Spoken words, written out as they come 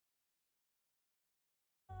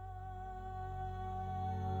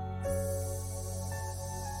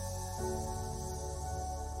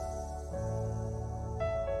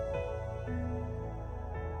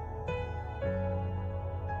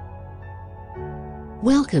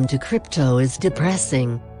Welcome to Crypto is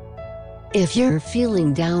Depressing. If you're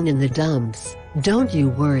feeling down in the dumps, don't you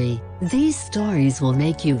worry, these stories will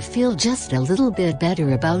make you feel just a little bit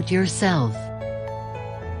better about yourself.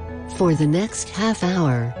 For the next half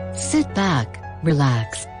hour, sit back,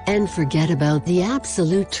 relax, and forget about the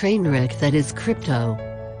absolute train wreck that is crypto.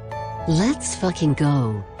 Let's fucking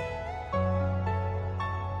go.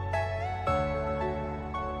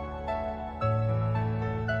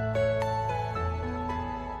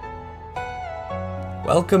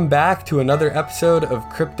 Welcome back to another episode of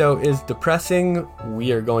Crypto is Depressing.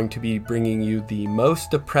 We are going to be bringing you the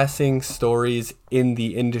most depressing stories in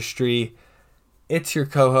the industry. It's your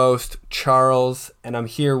co-host, Charles, and I'm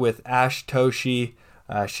here with Ash Toshi.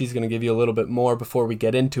 She's going to give you a little bit more before we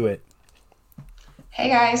get into it. Hey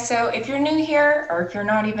guys, so if you're new here, or if you're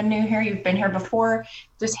not even new here, you've been here before,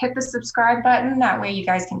 just hit the subscribe button. That way you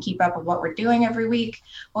guys can keep up with what we're doing every week.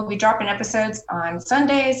 We'll be dropping episodes on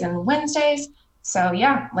Sundays and Wednesdays. So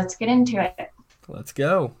yeah, let's get into it. Let's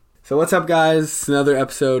go. So what's up, guys? Another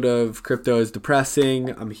episode of Crypto is Depressing.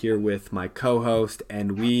 I'm here with my co-host,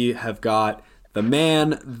 and we have got the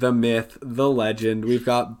man, the myth, the legend. We've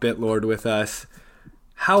got BitLord with us.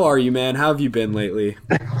 How are you, man? How have you been lately?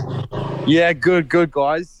 Yeah, good,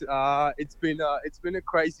 guys. It's been a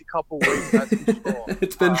crazy couple weeks, that's for sure.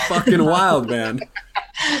 It's been fucking wild, man.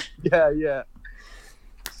 Yeah.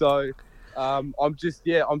 So, I'm just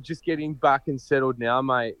getting back and settled now,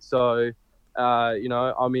 mate. So,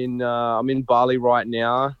 I'm in Bali right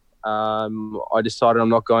now. I decided I'm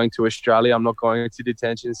not going to Australia. I'm not going to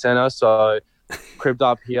detention center. So, cribbed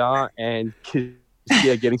up here and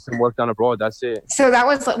getting some work done abroad. That's it. So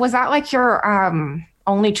was that like your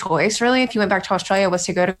only choice, really, if you went back to Australia, was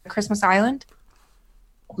to go to Christmas Island?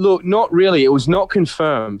 Look, not really. It was not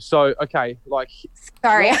confirmed. So, okay,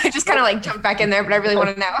 Sorry, I just kind of jumped back in there, but I really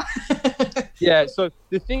want to know. Yeah, so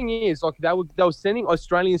the thing is, they were sending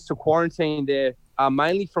Australians to quarantine there,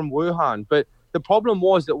 mainly from Wuhan. But the problem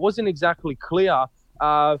was it wasn't exactly clear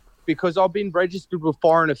because I've been registered with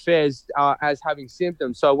Foreign Affairs as having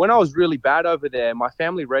symptoms. So when I was really bad over there, my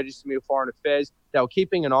family registered me with Foreign Affairs. They were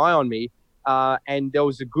keeping an eye on me, and there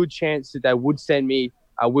was a good chance that they would send me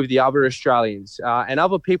with the other Australians and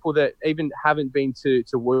other people that even haven't been to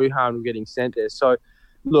Wuhan were getting sent there. So,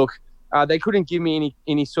 look, they couldn't give me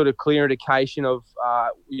any sort of clear indication of,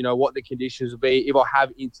 what the conditions would be, if I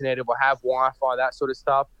have internet, if I have Wi-Fi, that sort of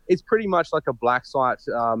stuff. It's pretty much like a black site,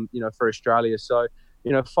 for Australia. So,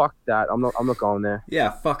 fuck that. I'm not going there.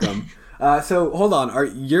 Yeah, fuck them. So, hold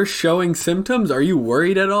on. You're showing symptoms? Are you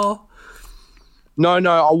worried at all? No,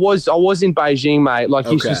 I was in Beijing, mate.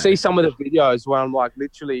 You should see some of the videos where I'm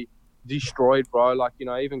literally destroyed, bro.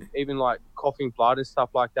 Even coughing blood and stuff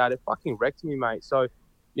like that. It fucking wrecked me, mate. So,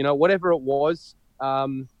 whatever it was,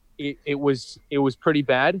 it was pretty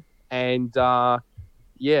bad, and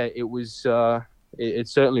it was it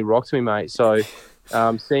certainly rocked me, mate. So,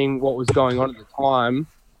 seeing what was going on at the time,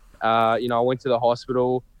 I went to the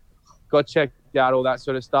hospital, got checked out, all that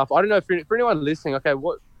sort of stuff. I don't know for anyone listening. Okay,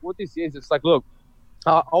 what this is? It's look.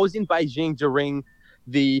 I was in Beijing during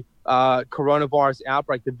the coronavirus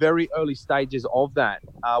outbreak, the very early stages of that,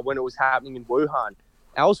 when it was happening in Wuhan.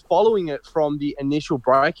 I was following it from the initial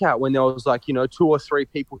breakout when there was 2 or 3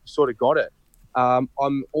 people who sort of got it.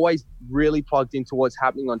 I'm always really plugged into what's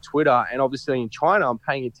happening on Twitter, and obviously in China, I'm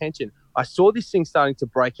paying attention. I saw this thing starting to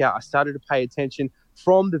break out. I started to pay attention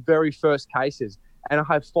from the very first cases, and I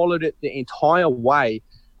have followed it the entire way.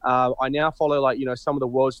 I now follow some of the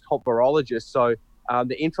world's top virologists. So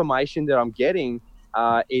the information that I'm getting,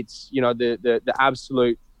 it's the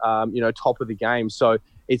absolute top of the game. So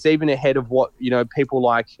it's even ahead of what people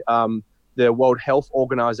like the World Health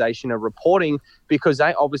Organization are reporting, because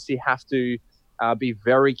they obviously have to be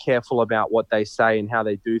very careful about what they say and how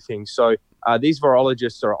they do things. So these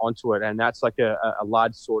virologists are onto it, and that's a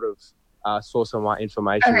large sort of source of my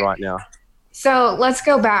information right now. So let's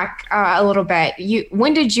go back a little bit.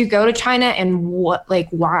 When did you go to China, and why?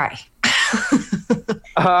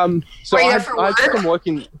 So I had some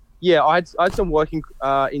working. Yeah, I had some working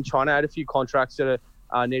in China. I had a few contracts that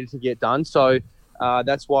needed to get done. So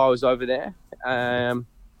that's why I was over there.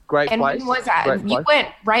 Great place. And when was that? You went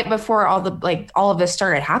right before all of this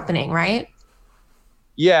started happening, right?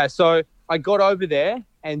 Yeah. So I got over there,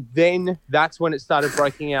 and then that's when it started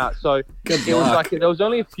breaking out. So it was there was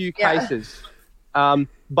only a few cases.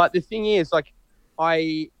 But the thing is,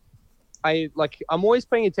 I'm always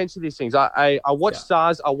paying attention to these things. I watched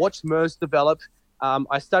SARS, I watched MERS develop.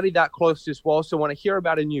 I studied that close as well. So when I hear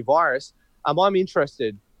about a new virus, I'm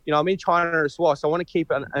interested. I'm in China as well, so I want to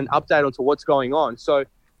keep an update onto what's going on. So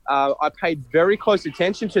I paid very close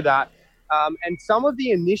attention to that. And some of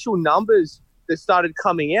the initial numbers that started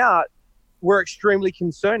coming out were extremely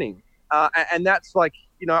concerning. And that's like,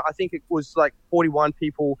 I think it was like 41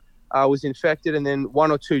 people was infected and then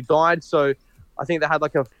 1 or 2 died. So I think they had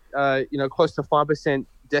like a, close to 5%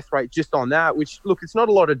 death rate just on that, which, look, it's not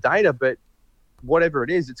a lot of data, but whatever it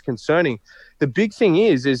is, it's concerning. The big thing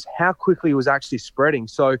is how quickly it was actually spreading.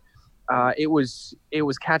 So it was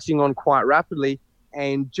catching on quite rapidly.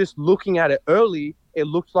 And just looking at it early, it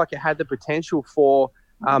looked like it had the potential for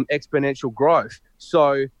exponential growth.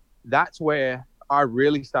 So that's where I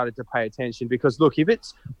really started to pay attention, because look, if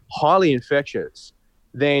it's highly infectious,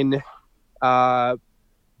 then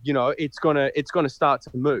it's gonna start to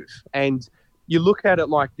move. And you look at it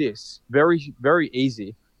like this, very, very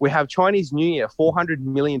easy. We have Chinese New Year, 400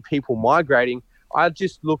 million people migrating. I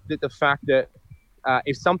just looked at the fact that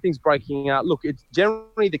if something's breaking out, look, it's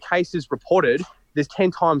generally the cases reported, there's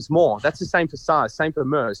 10 times more. That's the same for SARS, same for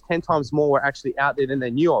MERS. 10 times more were actually out there than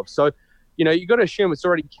they knew of. So, you got to assume it's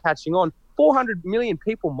already catching on. 400 million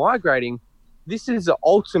people migrating. This is the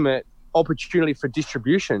ultimate opportunity for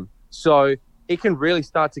distribution. So it can really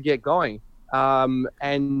start to get going.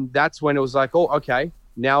 And that's when it was like, oh, okay,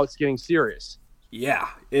 now it's getting serious. Yeah,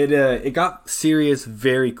 it got serious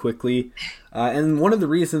very quickly. And one of the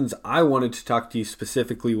reasons I wanted to talk to you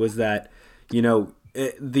specifically was that,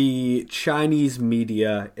 the Chinese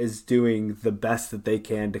media is doing the best that they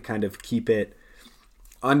can to kind of keep it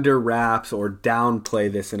under wraps or downplay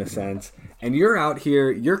this in a sense. And you're out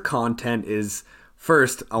here, your content is,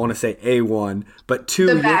 first, I want to say A1, but 2,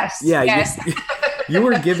 the best. Yes. You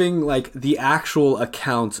were giving like the actual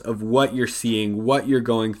accounts of what you're seeing, what you're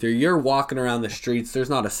going through. You're walking around the streets. There's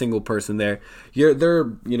not a single person there. They're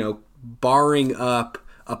barring up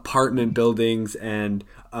apartment buildings and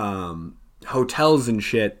hotels and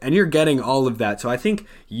shit, and you're getting all of that. So I think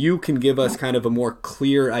you can give us kind of a more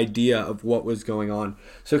clear idea of what was going on.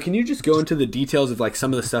 So can you just go into the details of like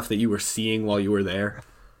some of the stuff that you were seeing while you were there?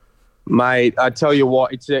 Mate, I tell you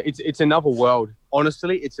what, it's another world.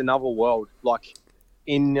 Honestly, it's another world. Like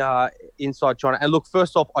inside China. And look,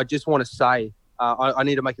 first off, I just want to say, I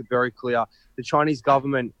need to make it very clear, the Chinese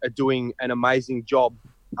government are doing an amazing job,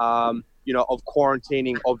 of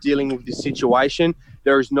quarantining, of dealing with this situation.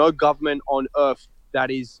 There is no government on earth that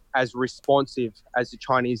is as responsive as the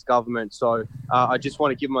Chinese government. So I just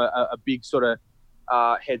want to give them a big sort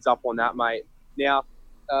of heads up on that, mate. Now,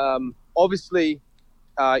 obviously,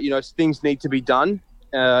 things need to be done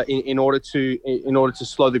in order to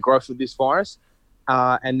slow the growth of this virus.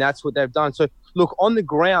 And that's what they've done. So look, on the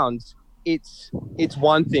ground, it's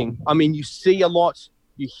one thing. I mean, you see a lot,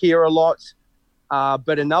 you hear a lot,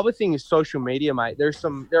 but another thing is social media, mate. There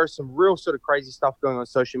are some real sort of crazy stuff going on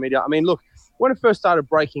social media. I mean, look, when it first started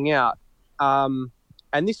breaking out,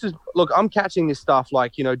 and this is, look, I'm catching this stuff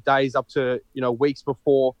like, days up to, weeks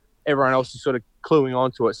before everyone else is sort of cluing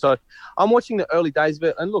onto it. So I'm watching the early days of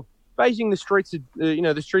it, and look, Beijing,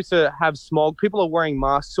 the streets have smog. People are wearing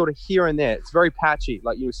masks sort of here and there. It's very patchy.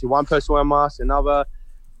 Like you see one person wear a mask, another,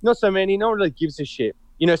 not so many. No one really gives a shit.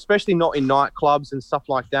 Especially not in nightclubs and stuff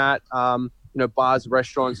like that. Bars,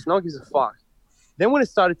 restaurants. No one gives a fuck. Then when it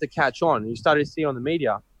started to catch on, you started to see on the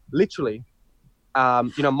media, literally,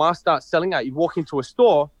 masks start selling out. You walk into a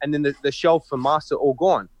store, and then the shelf for masks are all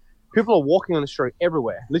gone. People are walking on the street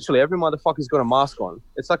everywhere. Literally, every motherfucker's got a mask on.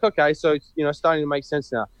 It's like, okay, so it's starting to make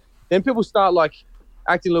sense now. Then people start like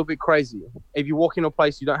acting a little bit crazy. If you walk in a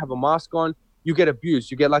place you don't have a mask on, you get abused.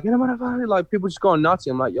 You get like, like people just going nuts.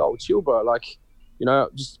 I'm like, yo, chill, bro. Like,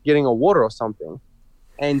 just getting a water or something.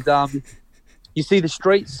 And you see the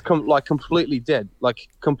streets completely dead, like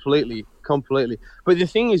completely. But the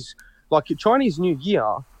thing is, like, Chinese New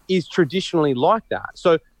Year is traditionally like that.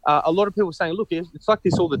 So a lot of people are saying, look, it's like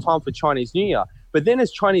this all the time for Chinese New Year. But then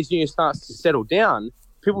as Chinese New Year starts to settle down,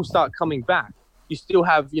 people start coming back. You still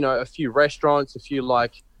have, a few restaurants, a few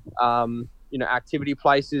activity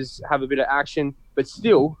places have a bit of action, but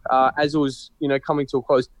still, as it was, coming to a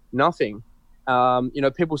close, nothing.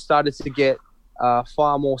 People started to get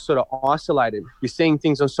far more sort of isolated. You're seeing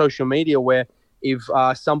things on social media where if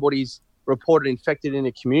somebody's reported infected in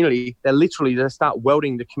a community, they start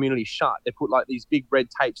welding the community shut. They put like these big red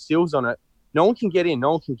tape seals on it. No one can get in,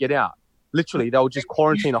 no one can get out. Literally, they'll just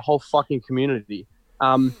quarantine a whole fucking community.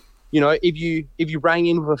 If you rang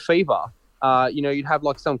in with a fever, you'd have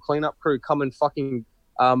like some cleanup crew come and fucking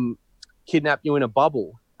kidnap you in a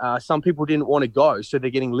bubble. Some people didn't want to go, so they're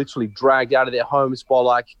getting literally dragged out of their homes by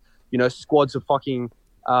like, squads of fucking,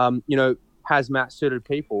 hazmat suited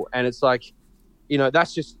people. And it's like,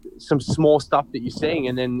 that's just some small stuff that you're seeing.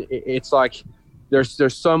 And then it's like,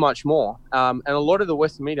 there's so much more. And a lot of the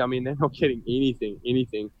Western media, I mean, they're not getting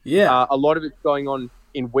anything. Yeah. A lot of it's going on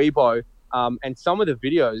in Weibo. And some of the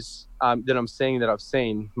videos that I'm seeing that I've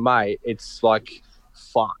seen, mate, it's like,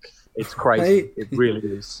 fuck. It's crazy. Right? It really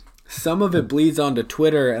is. Some of it bleeds onto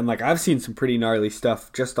Twitter, and like I've seen some pretty gnarly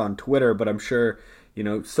stuff just on Twitter, but I'm sure, you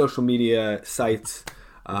know, social media sites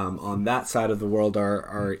on that side of the world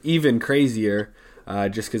are even crazier,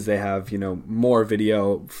 just because they have, you know, more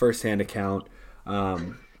video, firsthand account.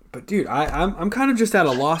 But dude, I'm kind of just at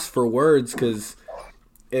a loss for words because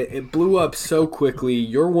it blew up so quickly.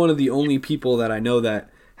 You're one of the only people that I know that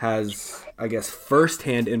has, I guess,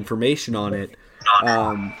 firsthand information on it.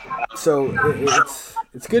 So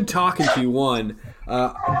it's good talking to you. One,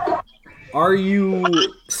 are you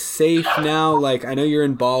safe now? Like, I know you're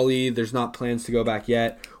in Bali. There's not plans to go back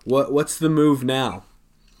yet. What's the move now?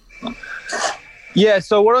 Yeah,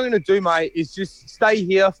 so what I'm going to do, mate, is just stay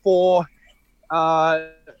here for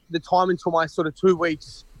the time until my sort of 2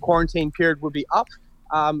 weeks quarantine period will be up,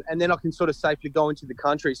 and then I can sort of safely go into the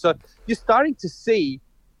country. So you're starting to see,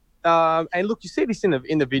 and look, you see this in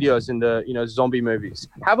the videos in the, you know, zombie movies.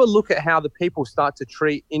 Have a look at how the people start to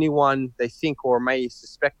treat anyone they think or may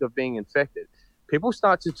suspect of being infected. People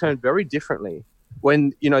start to turn very differently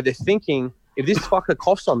when, you know, they're thinking, if this fucker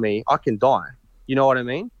coughs on me, I can die. You know what I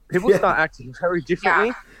mean? People start acting very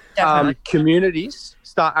differently. Yeah, communities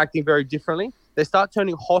start acting very differently. They start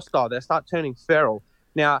turning hostile. They start turning feral.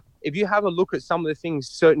 Now, if you have a look at some of the things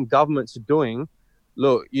certain governments are doing,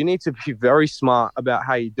 look, you need to be very smart about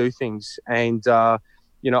how you do things. And,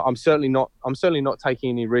 you know, I'm certainly not taking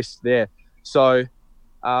any risks there. So,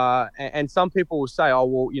 and some people will say, oh,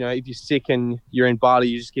 well, you know, if you're sick and you're in Bali,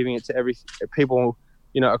 you're just giving it to people,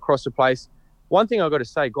 you know, across the place. One thing I've got to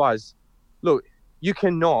say, guys, look, you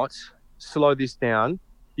cannot slow this down.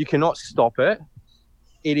 You cannot stop it.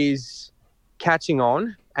 It is catching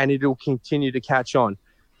on, and it will continue to catch on.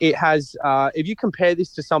 It has, if you compare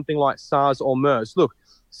this to something like SARS or MERS, look,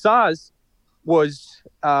 SARS was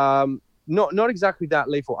not exactly that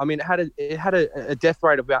lethal. I mean, it had a death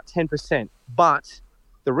rate of about 10%, but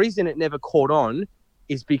the reason it never caught on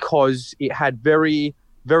is because it had very,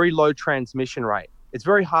 very low transmission rate. It's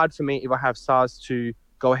very hard for me if I have SARS to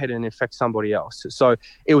go ahead and infect somebody else. So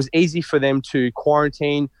it was easy for them to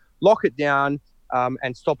quarantine, lock it down,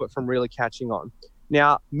 and stop it from really catching on.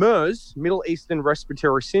 Now, MERS, Middle Eastern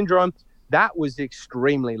Respiratory Syndrome, that was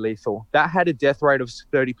extremely lethal. That had a death rate of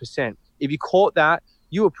 30%. If you caught that,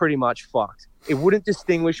 you were pretty much fucked. It wouldn't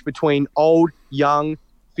distinguish between old, young,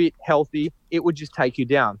 fit, healthy. It would just take you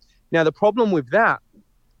down. Now, the problem with that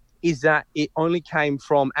is that it only came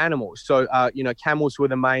from animals. So, you know, camels were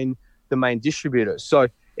the main distributors. So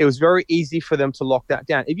it was very easy for them to lock that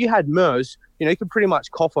down. If you had MERS, you know, you could pretty much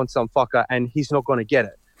cough on some fucker and he's not going to get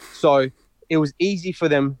it. So it was easy for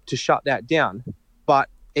them to shut that down, but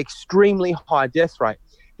extremely high death rate.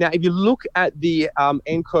 Now, if you look at the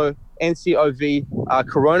nCoV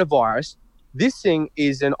coronavirus, this thing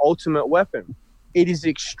is an ultimate weapon. It is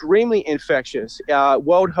extremely infectious.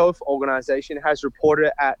 World Health Organization has reported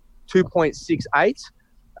it at 2.68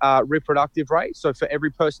 reproductive rate. So for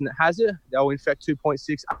every person that has it, they'll infect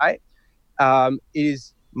 2.68. It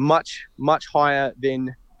is much, much higher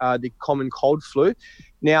than the common cold flu.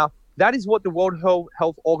 Now, that is what the World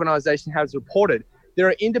Health Organization has reported. There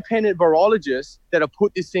are independent virologists that have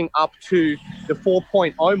put this thing up to the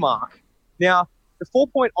 4.0 mark. Now, the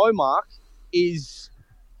 4.0 mark is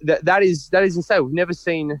that is insane. We've never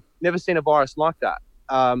seen a virus like that.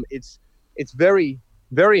 It's very,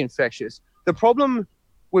 very infectious. The problem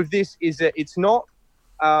with this is that it's not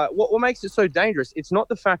what makes it so dangerous. It's not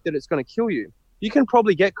the fact that it's going to kill you. You can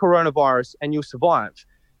probably get coronavirus and you'll survive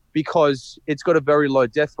because it's got a very low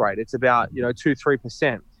death rate. It's about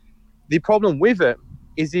 2-3%. The problem with it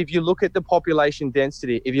is if you look at the population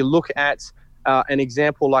density, if you look at an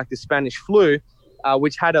example like the Spanish flu,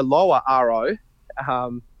 which had a lower RO,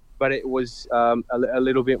 but it was a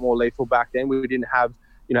little bit more lethal back then. We didn't have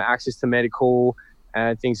access to medical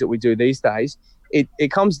and things that we do these days.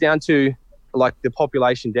 It comes down to like the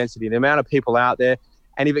population density, the amount of people out there.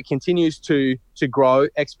 And if it continues to grow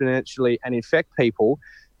exponentially and infect people,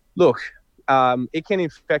 look, it can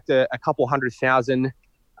infect a couple 100,000,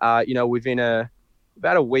 within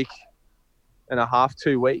about a week and a half,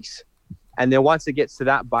 2 weeks. And then once it gets to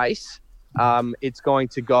that base, it's going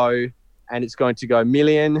to go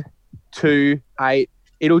million, 2, 8,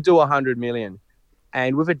 it'll do 100 million.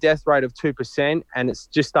 And with a death rate of 2%, and it's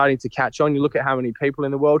just starting to catch on, you look at how many people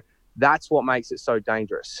in the world, that's what makes it so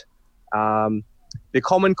dangerous. The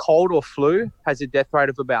common cold or flu has a death rate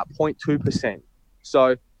of about 0.2%.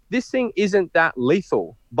 So this thing isn't that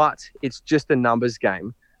lethal, but it's just a numbers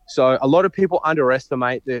game. So a lot of people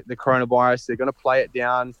underestimate the coronavirus. They're going to play it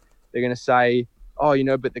down. They're going to say, oh,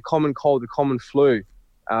 but the common cold, the common flu.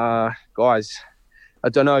 Guys, I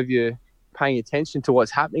don't know if you're paying attention to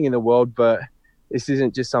what's happening in the world, but this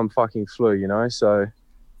isn't just some fucking flu, So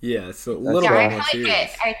yeah, so a little bit more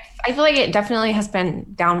serious. I feel like it definitely has been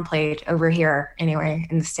downplayed over here anyway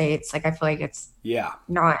in the States. Like I feel like it's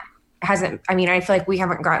I feel like we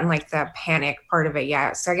haven't gotten like the panic part of it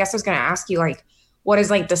yet. So I guess I was going to ask you, like, what is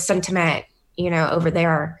like the sentiment, over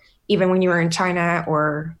there, even when you were in China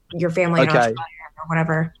or your family in Australia or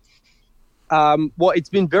whatever? Well, it's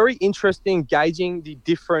been very interesting gauging the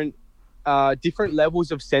different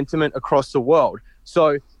levels of sentiment across the world.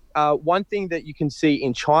 So one thing that you can see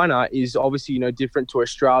in China is obviously, different to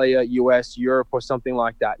Australia, US, Europe, or something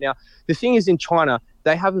like that. Now, the thing is in China,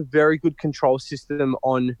 they have a very good control system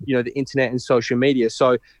on, the internet and social media.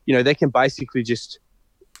 So, they can basically just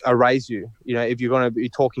erase you. If you're going to be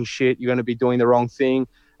talking shit, you're going to be doing the wrong thing.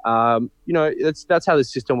 That's how the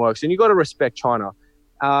system works. And you got to respect China.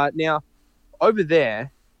 Now, over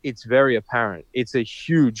there, it's very apparent. It's a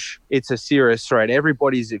serious threat.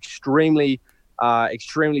 Everybody's extremely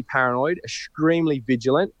paranoid, extremely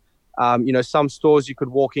vigilant. Some stores you could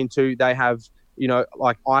walk into, they have,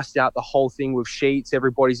 like iced out the whole thing with sheets.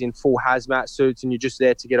 Everybody's in full hazmat suits and you're just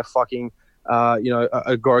there to get a fucking,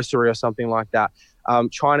 a grocery or something like that.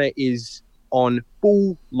 China is on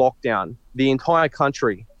full lockdown. The entire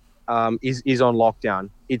country is on lockdown.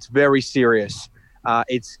 It's very serious.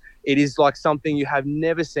 It is like something you have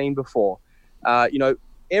never seen before.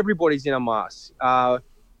 Everybody's in a mask.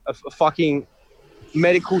 Fucking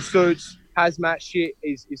medical suits, hazmat shit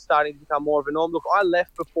is starting to become more of a norm. Look, I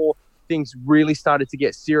left before things really started to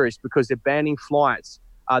get serious because they're banning flights.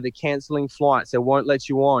 They're cancelling flights. They won't let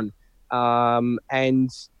you on.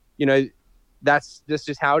 That's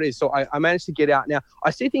just how it is. So I managed to get out. Now,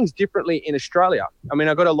 I see things differently in Australia. I mean,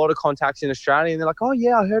 I got a lot of contacts in Australia and they're like, oh,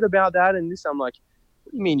 yeah, I heard about that and this. I'm like,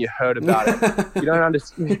 what do you mean you heard about it? You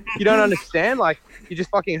don't understand? Like, you just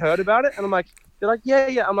fucking heard about it? And I'm like, they're like,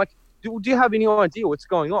 yeah. I'm like, do you have any idea what's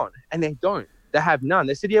going on? And they don't. They have none.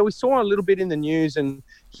 They said, yeah, we saw a little bit in the news and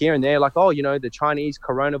here and there, like, oh, the Chinese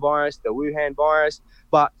coronavirus, the Wuhan virus,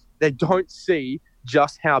 but they don't see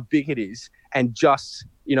just how big it is and just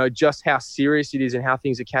how serious it is and how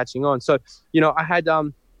things are catching on. So, I had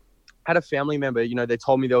a family member, they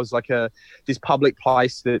told me there was like this public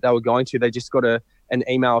place that they were going to. They just got an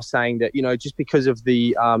email saying that, just because of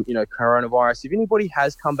the, coronavirus, if anybody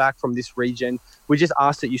has come back from this region, we just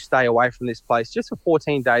ask that you stay away from this place just for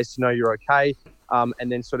 14 days to know you're okay,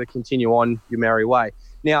 and then sort of continue on your merry way.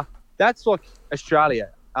 Now, that's like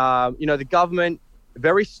Australia. The government,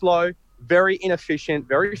 very slow, very inefficient,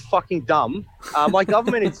 very fucking dumb. My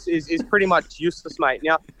government is pretty much useless, mate.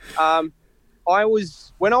 Now,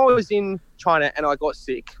 when I was in China and I got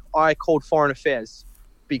sick, I called Foreign Affairs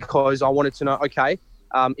because I wanted to know, okay,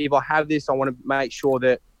 if I have this, I want to make sure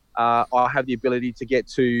that I have the ability to get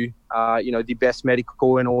to, the best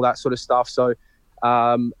medical and all that sort of stuff. So,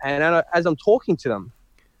 as I'm talking to them,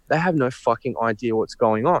 they have no fucking idea what's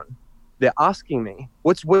going on. They're asking me,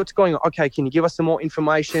 what's going on? Okay, can you give us some more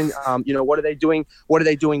information? What are they doing? What are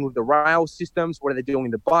they doing with the rail systems? What are they doing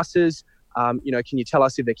with the buses? Can you tell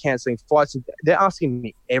us if they're cancelling flights? They're asking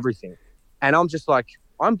me everything. And I'm just like,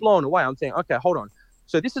 I'm blown away. I'm thinking, okay, hold on.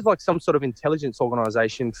 So this is like some sort of intelligence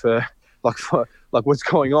organization for what's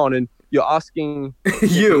going on. And you're asking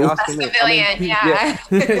you. A civilian, yeah.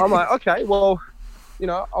 I'm like, okay, well,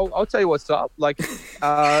 I'll tell you what's up. Like,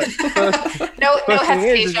 no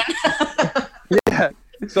hesitation. Yeah.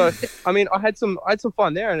 So, I mean, I had some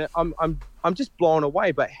fun there, and I'm just blown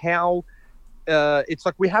away. But how it's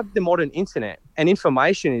like we have the modern internet, and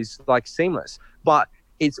information is like seamless, but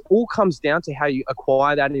it all comes down to how you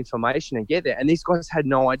acquire that information and get there. And these guys had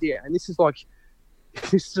no idea. And this is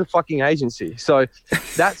a fucking agency. So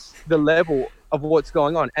that's the level of what's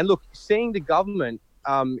going on. And look, seeing the government,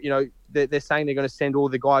 they're saying they're going to send all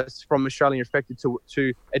the guys from Australia infected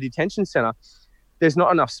to a detention centre. There's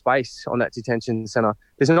not enough space on that detention centre.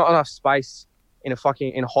 There's not enough space in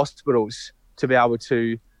hospitals to be able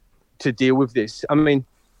to deal with this. I mean,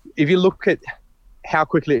 if you look at how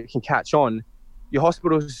quickly it can catch on, your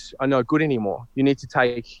hospitals are no good anymore. You need to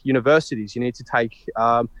take universities, you need to take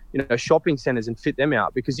shopping centres and fit them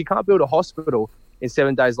out, because you can't build a hospital in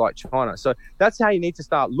 7 days like China. So that's how you need to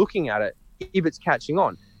start looking at it if it's catching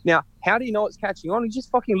on. Now, how do you know it's catching on? You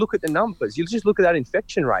just fucking look at the numbers. You just look at that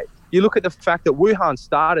infection rate. You look at the fact that Wuhan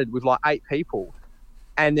started with like 8 people,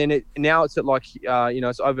 and then now it's at like,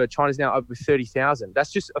 it's over, China's now over 30,000.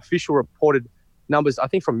 That's just official reported numbers, I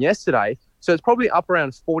think, from yesterday. So it's probably up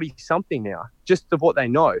around 40 something now, just of what they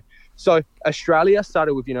know. So Australia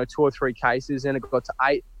started with 2 or 3 cases, and it got to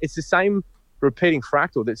 8. It's the same repeating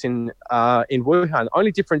fractal that's in Wuhan. The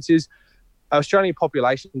only difference is Australian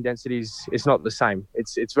population density is not the same.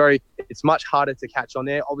 It's much harder to catch on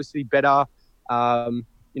there. Obviously, better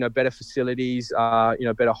better facilities,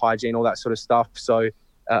 better hygiene, all that sort of stuff. So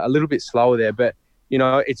a little bit slower there, but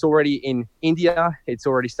it's already in India. It's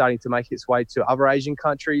already starting to make its way to other Asian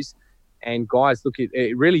countries. And guys, look,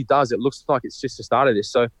 it really does. It looks like it's just the start of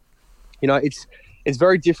this. So, it's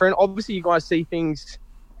very different. Obviously, you guys see things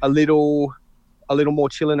a little more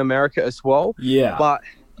chill in America as well. Yeah. But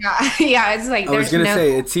yeah, it's like I was gonna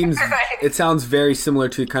say it sounds very similar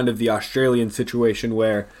to kind of the Australian situation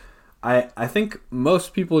where I think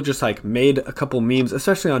most people just like made a couple memes,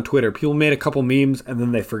 especially on Twitter. People made a couple memes and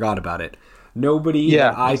then they forgot about it. Nobody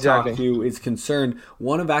that I talked to is concerned.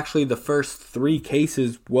 One of actually the first 3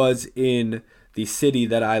 cases was in the city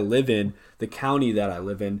that I live in, the county that I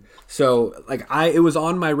live in. So it was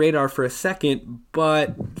on my radar for a second,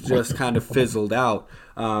 but just kind of fizzled out.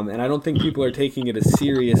 And I don't think people are taking it as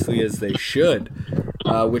seriously as they should,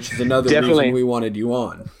 which is another reason we wanted you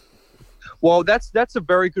on. Well, that's a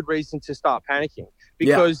very good reason to start panicking,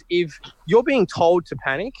 because if you're being told to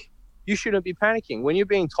panic, you shouldn't be panicking. When you're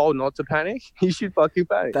being told not to panic, you should fucking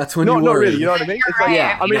panic. That's when you worry. Not really, you know what I mean? It's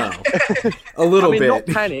like, a little bit. Not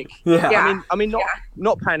panic.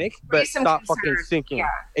 Not panic, but start fucking thinking. Yeah.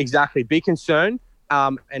 Exactly. Be concerned,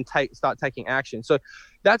 and start taking action. So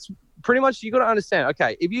that's pretty much, you got to understand.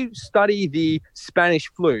 Okay, if you study the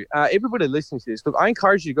Spanish flu, everybody listening to this, look, I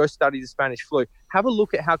encourage you to go study the Spanish flu. Have a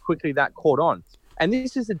look at how quickly that caught on. And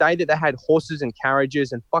this is the day that they had horses and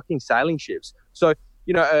carriages and fucking sailing ships. So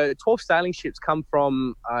 12 sailing ships come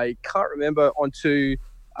from, I can't remember, onto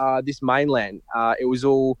this mainland. It was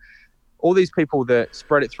all these people that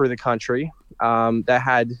spread it through the country. They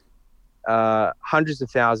had hundreds of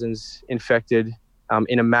thousands infected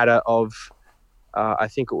in a matter of, I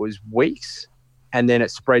think it was weeks. And then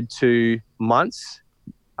it spread to months,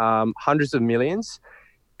 hundreds of millions.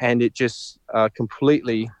 And it just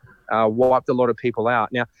completely wiped a lot of people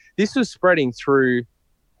out. Now, this was spreading through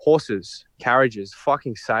horses, carriages,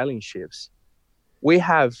 fucking sailing ships. We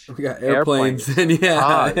got airplanes and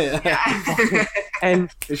and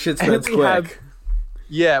it shit spreads quick.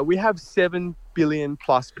 We have 7 billion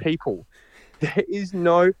plus people. There is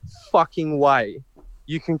no fucking way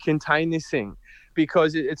you can contain this thing,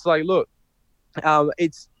 because it's like, look,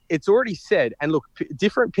 it's already said, and look,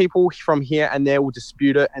 different people from here and there will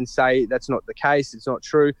dispute it and say that's not the case, it's not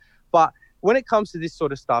true. But when it comes to this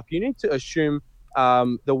sort of stuff, you need to assume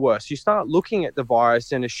the worst. You start looking at the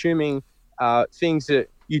virus and assuming things that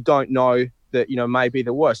you don't know that may be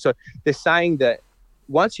the worst. So they're saying that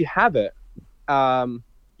once you have it,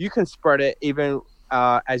 you can spread it even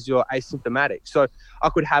as you're asymptomatic. So I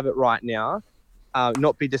could have it right now,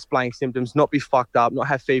 not be displaying symptoms, not be fucked up, not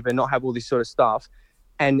have fever, not have all this sort of stuff,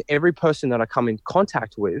 and every person that I come in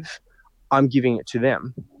contact with, I'm giving it to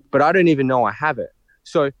them, but I don't even know I have it.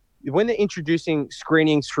 So when they're introducing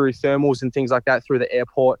screenings through thermals and things like that through the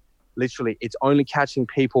airport, literally it's only catching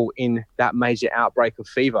people in that major outbreak of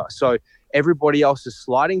fever. So everybody else is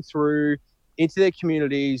sliding through into their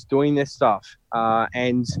communities, doing their stuff.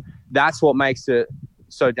 And that's what makes it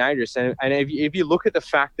so dangerous. And if you look at the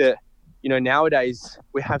fact that, nowadays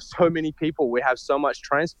we have so many people, we have so much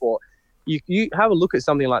transport, you have a look at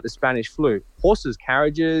something like the Spanish flu, horses,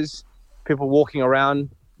 carriages, people walking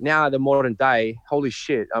around. Now, the modern day, holy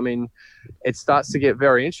shit. I mean, it starts to get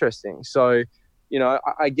very interesting. So,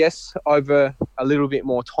 I guess over a little bit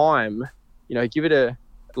more time, give it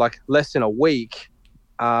less than a week,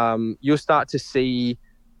 you'll start to see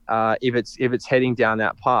if it's heading down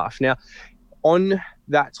that path. Now, on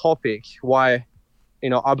that topic, why,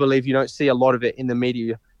 I believe you don't see a lot of it in the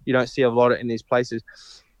media, you don't see a lot of it in these places.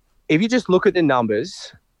 If you just look at the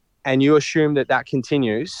numbers and you assume that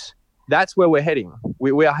continues, that's where we're heading.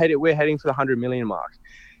 We're heading for the 100 million mark.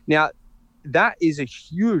 Now, that is a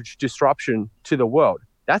huge disruption to the world.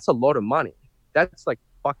 That's a lot of money. That's like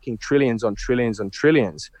fucking trillions on trillions on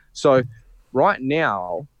trillions. So right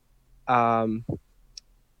now,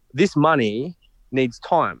 this money needs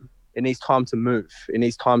time. It needs time to move. It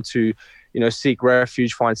needs time to, seek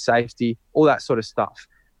refuge, find safety, all that sort of stuff.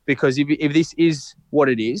 Because if this is what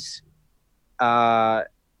it is,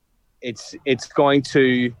 it's going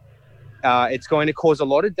to cause a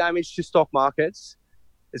lot of damage to stock markets.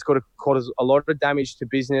 It's going to cause a lot of damage to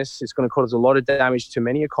business. It's going to cause a lot of damage to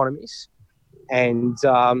many economies, and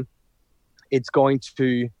it's going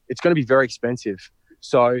to be very expensive.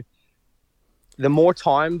 So, the more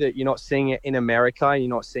time that you're not seeing it in America and you're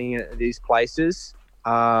not seeing it at these places,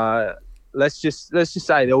 let's just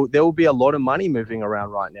say there will be a lot of money moving around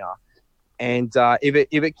right now. And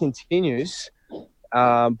if it continues,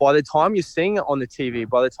 by the time you're seeing it on the TV,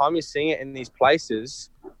 by the time you're seeing it in these places,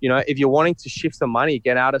 you know, if you're wanting to shift some money,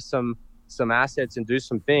 get out of some assets and do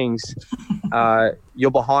some things,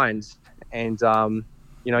 you're behind, and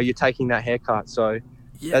you know, you're taking that haircut. So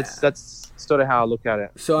yeah. That's sort of how I look at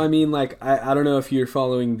it. So I mean, like, I don't know if you're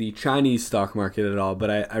following the Chinese stock market at all,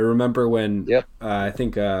 but I remember when I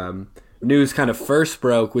think news kind of first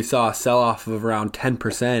broke, we saw a sell-off of around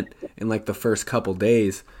 10% in like the first couple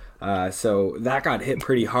days. So that got hit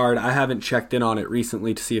pretty hard. I haven't checked in on it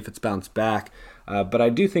recently to see if it's bounced back, but I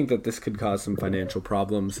do think that this could cause some financial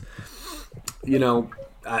problems. You know,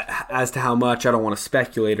 as to how much, I don't want to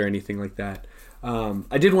speculate or anything like that.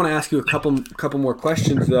 I did want to ask you a couple more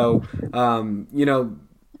questions, though. You know,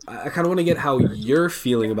 I kind of want to get how you're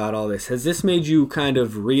feeling about all this. Has this made you kind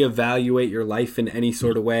of reevaluate your life in any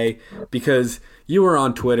sort of way? Because you were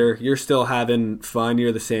on Twitter, you're still having fun,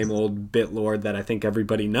 you're the same old bit lord that I think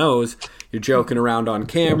everybody knows. You're joking around on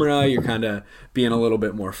camera, you're kind of being a little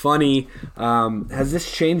bit more funny. Has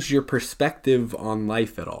this changed your perspective on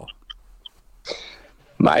life at all?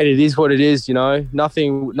 Mate, it is what it is, you know.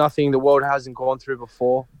 Nothing the world hasn't gone through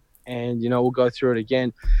before, and, you know, we'll go through it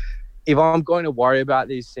again. If I'm going to worry about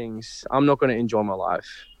these things, I'm not going to enjoy my life.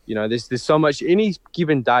 You know, there's so much. Any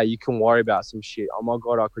given day, you can worry about some shit. Oh, my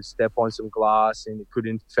God, I could step on some glass and it could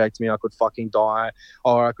infect me. I could fucking die.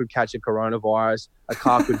 Or I could catch a coronavirus. A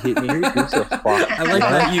car could hit me. Who gives a fuck? I like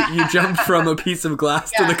that you jumped from a piece of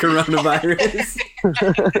glass to the coronavirus.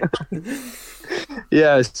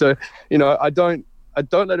 Yeah, so, you know, I don't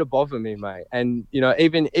let it bother me, mate. And, you know,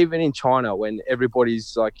 even in China, when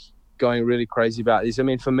everybody's like going really crazy about this, I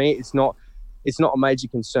mean, for me, it's not a major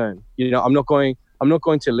concern. You know, I'm not going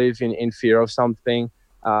to live in fear of something.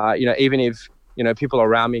 You know, even if, you know, people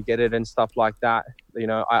around me get it and stuff like that, you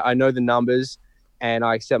know, I know the numbers and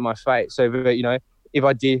I accept my fate. So, you know, if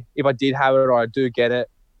I did have it or I do get it,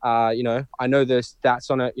 you know, I know the stats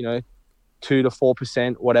on it, you know, 2 to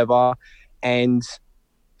 4%, whatever, and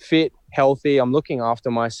fit, healthy, I'm looking after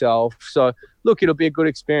myself. So look, it'll be a good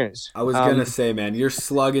experience. I was gonna say, man, you're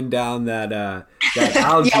slugging down that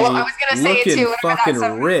algae, yeah, well, I was gonna say looking it too. fucking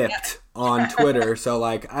ripped on Twitter. So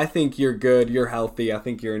like, I think you're good, you're healthy, I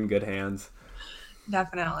think you're in good hands.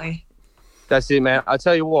 Definitely. That's it, man. I'll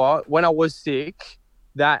tell you what, when I was sick,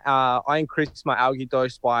 that I increased my algae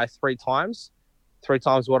dose by 3 times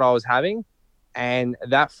what I was having, and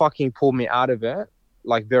that fucking pulled me out of it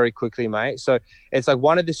like very quickly, mate. So it's like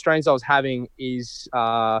one of the strains I was having is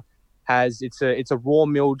it's a raw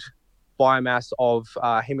milled biomass of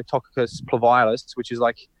Haematococcus flaviolus, which is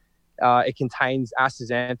like it contains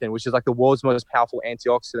astaxanthin, which is like the world's most powerful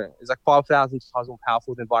antioxidant. It's like 5,000 times more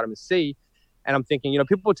powerful than vitamin C. And I'm thinking, you know,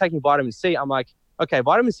 people are taking vitamin C. I'm like, okay,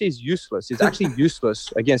 vitamin C is useless. It's actually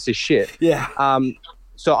useless against this shit. Yeah.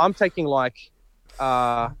 So I'm taking like,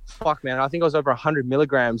 fuck, man, I think I was over 100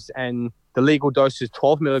 milligrams, and the legal dose is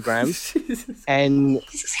 12 milligrams. And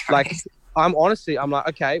like, I'm like,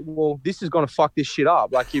 okay, well, this is going to fuck this shit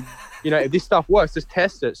up. Like, if this stuff works, just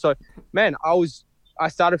test it. So, man, I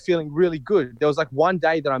started feeling really good. There was like one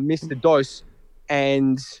day that I missed the dose,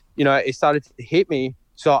 and, you know, it started to hit me.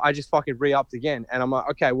 So I just fucking re-upped again. And I'm like,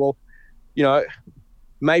 okay, well, you know,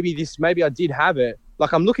 maybe I did have it.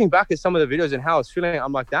 Like, I'm looking back at some of the videos and how I was feeling.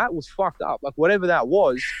 I'm like, that was fucked up. Like, whatever that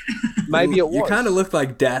was, maybe it was. You kind of looked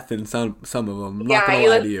like death in some of them. I'm not going to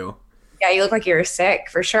lie to you. Yeah, you look like you were sick,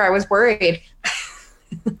 for sure. I was worried.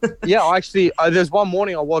 Yeah, actually, there's one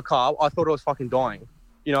morning I woke up, I thought I was fucking dying.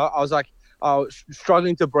 You know, I was like,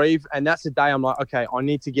 struggling to breathe. And that's the day I'm like, okay, I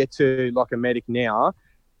need to get to like a medic now.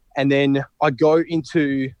 And then I go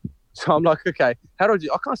into... So I'm like, okay, how do I do?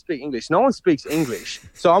 I can't speak English. No one speaks English.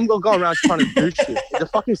 So I'm going to go around trying to do shit. The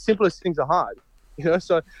fucking simplest things are hard, you know?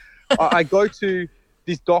 So I go to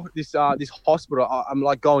this hospital. I'm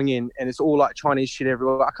like going in, and it's all like Chinese shit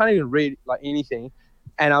everywhere. I can't even read like anything.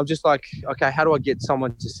 And I'm just like, okay, how do I get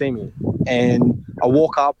someone to see me? And I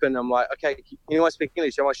walk up and I'm like, okay, anyone speak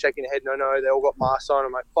English? Everyone's shaking their head. No, they all got masks on.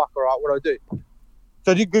 I'm like, fuck, all right, what do I do?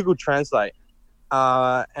 So I do Google Translate.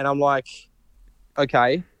 And I'm like,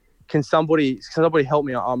 okay, can somebody help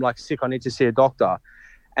me? I'm like sick. I need to see a doctor.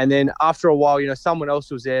 And then after a while, you know, someone else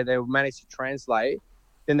was there. They managed to translate.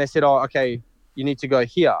 Then they said, oh, okay, you need to go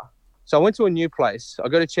here. So I went to a new place. I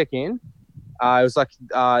go to check in. It was like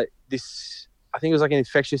I think it was like an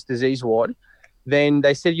infectious disease ward. Then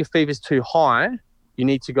they said your fever's too high. You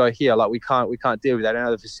need to go here. Like we can't deal with that in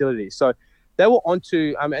other facilities. So they were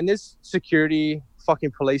onto, and there's security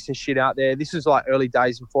fucking police and shit out there. This was like early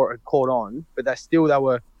days before it had caught on, but they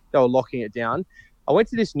were locking it down. I went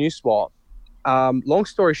to this new spot. Long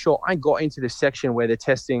story short, I got into the section where they're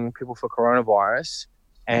testing people for coronavirus,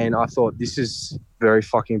 and I thought, this is very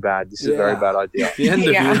fucking bad. This is a very bad idea. The end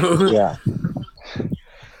of you. Yeah.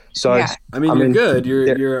 So I mean, you're good.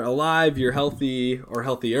 You're alive. You're healthy, or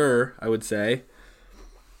healthier, I would say.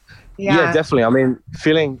 Yeah, definitely. I mean,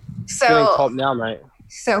 feeling top now, mate.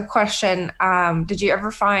 So, question: did you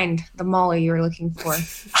ever find the Molly you were looking for?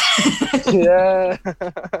 Yeah.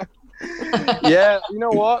 Yeah. You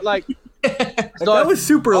know what? Like that was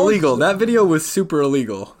super illegal. That video was super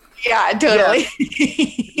illegal. Yeah, totally.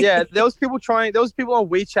 Yeah, there was people on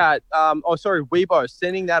WeChat, Weibo,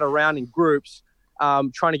 sending that around in groups,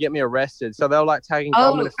 trying to get me arrested. So they were like tagging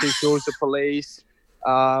government officials, the police,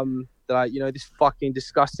 that this fucking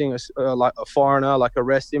disgusting, like a foreigner, like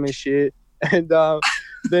arrest him and shit. And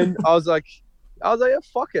then I was like, yeah,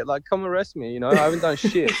 fuck it, like come arrest me. I haven't done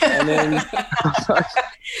shit. And then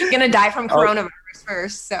you're gonna die from coronavirus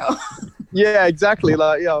first, so. Yeah, exactly.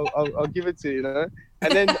 Like, yeah, I'll give it to you.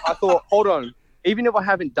 And then I thought, hold on, even if I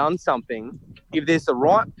haven't done something, if there's the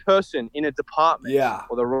right person in a department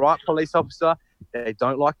or the right police officer, they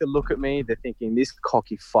don't like to look at me. They're thinking, this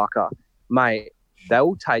cocky fucker, mate, they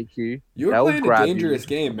will take you. You're playing a dangerous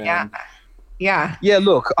game, man. Yeah. Yeah,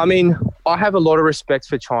 look, I mean, I have a lot of respect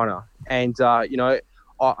for China. And, I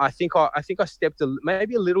think I stepped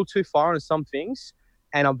maybe a little too far on some things.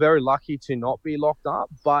 And I'm very lucky to not be locked up.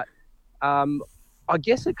 But I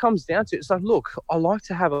guess it comes down to, it's like, look, I like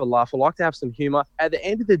to have a laugh. I like to have some humor. At the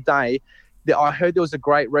end of the day, I heard there was a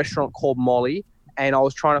great restaurant called Molly, and I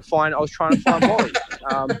was trying to find Molly.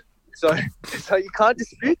 So you can't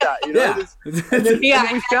dispute that, And then we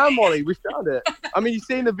found Molly. We found it. I mean, you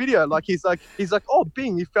see in the video, like he's like, oh,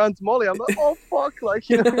 Bing, you found Molly. I'm like, oh fuck, like.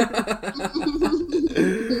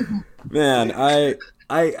 Man,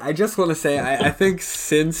 I just want to say, I think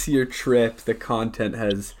since your trip, the content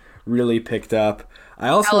has really picked up. I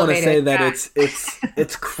also want to say that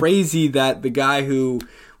it's crazy that the guy who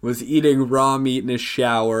was eating raw meat in his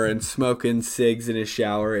shower and smoking cigs in his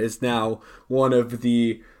shower is now one of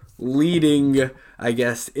the leading, I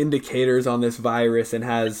guess, indicators on this virus and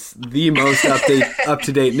has the most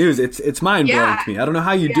up-to-date news. It's mind-blowing to me. I don't know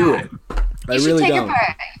how you do it. I really don't.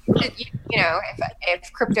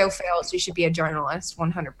 If crypto fails, you should be a journalist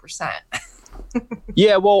 100%.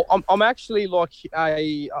 Yeah, well, I'm actually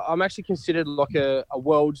considered like a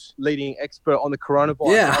world's leading expert on the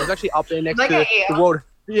coronavirus. Yeah. I was actually up there next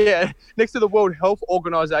to the World Health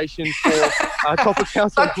Organization for top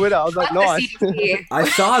accounts on Twitter. I was like, nice. I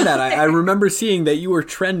saw that. I remember seeing that you were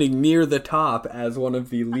trending near the top as one of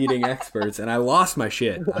the leading experts, and I lost my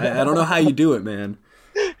shit. I don't know how you do it, man.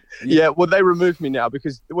 Yeah, well, they removed me now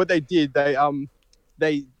because what they did, they're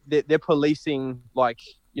policing, like,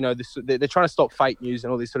 they're trying to stop fake news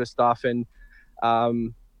and all this sort of stuff, and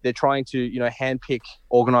they're trying to handpick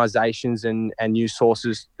organizations and news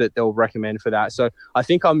sources that they'll recommend for that. So I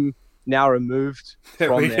think I'm now removed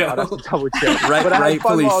from there. I'd have to double check.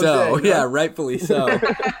 Rightfully so. Yeah, rightfully so.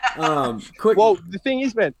 Well, the thing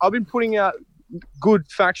is, man, I've been putting out good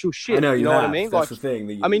factual shit. I know you know what I mean. That's the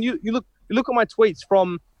thing. I mean, you look at my tweets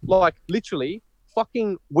from like literally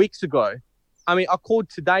fucking weeks ago. I mean, I called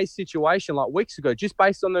today's situation like weeks ago just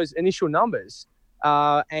based on those initial numbers.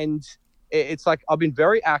 And it's like I've been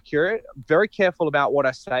very accurate, very careful about what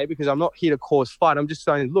I say because I'm not here to cause fight. I'm just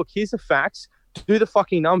saying, look, here's the facts. Do the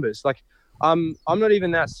fucking numbers. Like, I'm not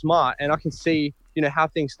even that smart, and I can see, how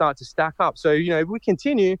things start to stack up. So, if we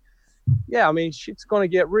continue, yeah, I mean, shit's going to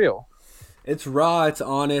get real. It's raw. It's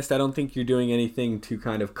honest. I don't think you're doing anything to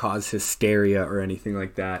kind of cause hysteria or anything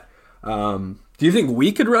like that. Do you think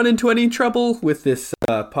we could run into any trouble with this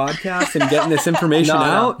podcast and getting this information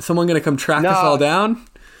out? No. Someone going to come track us all down?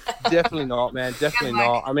 Definitely not, man. Definitely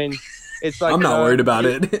not. I mean, it's like... I'm not worried about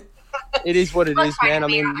it. It is what it is, man. I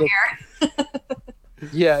mean, look...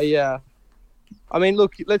 Yeah. I mean,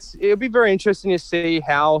 look, it'll be very interesting to see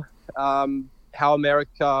how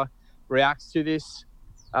America reacts to this.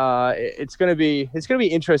 It's going to be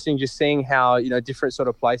interesting just seeing how, different sort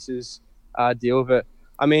of places deal with it.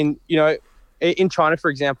 I mean, in China,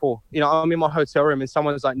 for example, I'm in my hotel room and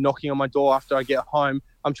someone's like knocking on my door after I get home.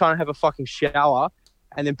 I'm trying to have a fucking shower,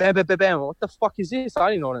 and then bam, bam, bam, bam. What the fuck is this? I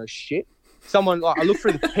didn't know no shit. Someone, like, I look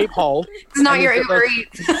through the peephole. It's not your Uber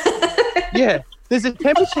Eats. Yeah, there's a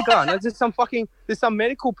temperature gun. There's some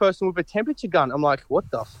medical person with a temperature gun. I'm like, what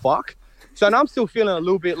the fuck? So now I'm still feeling a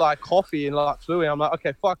little bit like coffee and like flu. I'm like,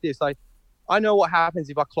 okay, fuck this. Like, I know what happens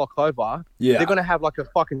if I clock over. Yeah. They're going to have like a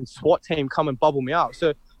fucking SWAT team come and bubble me up.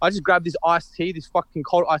 So I just grabbed this iced tea, this fucking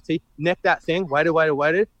cold iced tea, necked that thing,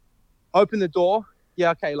 waited, opened the door.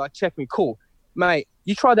 Yeah, okay, like, check me, cool. Mate,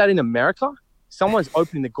 you try that in America, someone's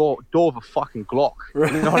opening the door of a fucking Glock. You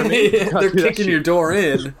know what I mean? They're kicking your door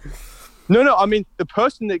in. No, I mean, the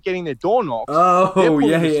person that getting their door knocked. Oh,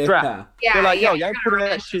 yeah. They're like, yo, you ain't putting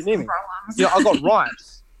that shit in me. Yeah, I got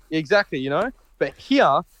rights. Exactly, you know? But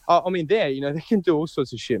here, I mean, there, you know, they can do all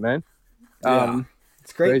sorts of shit, man.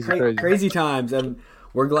 It's crazy times. And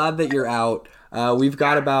we're glad that you're out. We've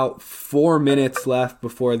got about 4 minutes left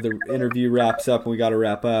before the interview wraps up, and we got to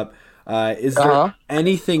wrap up. Is there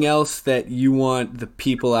anything else that you want the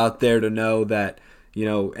people out there to know, that, you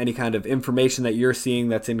know, any kind of information that you're seeing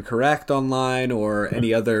that's incorrect online, or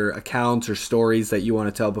any other accounts or stories that you want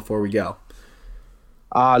to tell before we go?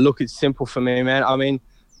 Look, it's simple for me, man. I mean,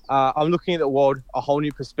 I'm looking at the world a whole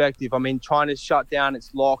new perspective. I mean, China's shut down,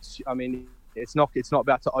 it's locked. I mean, it's not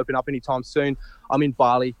about to open up anytime soon. I'm in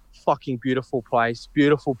Bali, fucking beautiful place,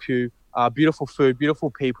 beautiful beautiful food,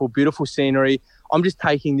 beautiful people, beautiful scenery. I'm just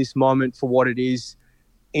taking this moment for what it is,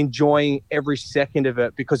 enjoying every second of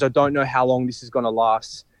it, because I don't know how long this is going to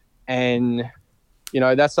last. And, you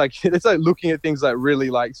know, that's like looking at things like really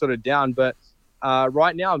like sort of down. But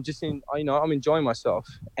right now I'm just I'm enjoying myself.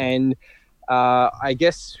 And I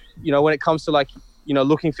guess, you know, when it comes to, like, you know,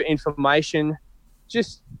 looking for information,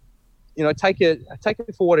 just, you know, take it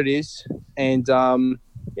for what it is. And,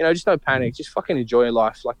 you know, just don't panic. Just fucking enjoy your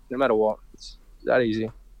life, like, no matter what. It's that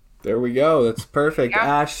easy. There we go. That's perfect.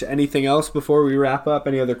 Yeah. Ash, anything else before we wrap up?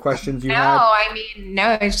 Any other questions you had?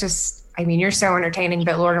 No, it's just, I mean, you're so entertaining,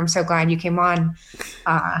 but Lord, I'm so glad you came on.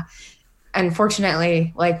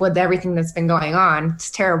 Unfortunately, like, with everything that's been going on,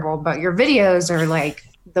 it's terrible, but your videos are like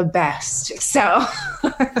the best. So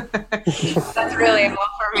that's really all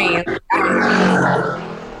for me.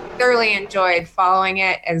 I thoroughly enjoyed following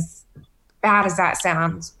it, as bad as that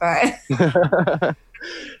sounds, but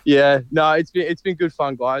yeah, no, it's been good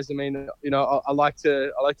fun, guys. I mean, you know, I like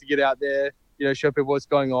to get out there, you know, show people what's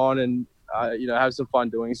going on, and you know, have some fun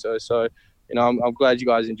doing so. So, you know, I'm glad you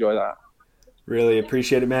guys enjoy that. Really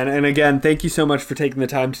appreciate it, man. And again, thank you so much for taking the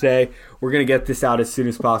time today. We're going to get this out as soon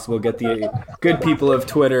as possible, get the good people of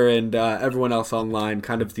Twitter and everyone else online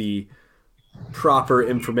kind of the proper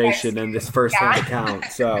information and this first-hand account.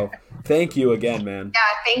 So thank you again, man.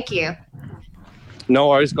 Yeah, thank you. No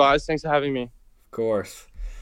worries, guys. Thanks for having me. Of course.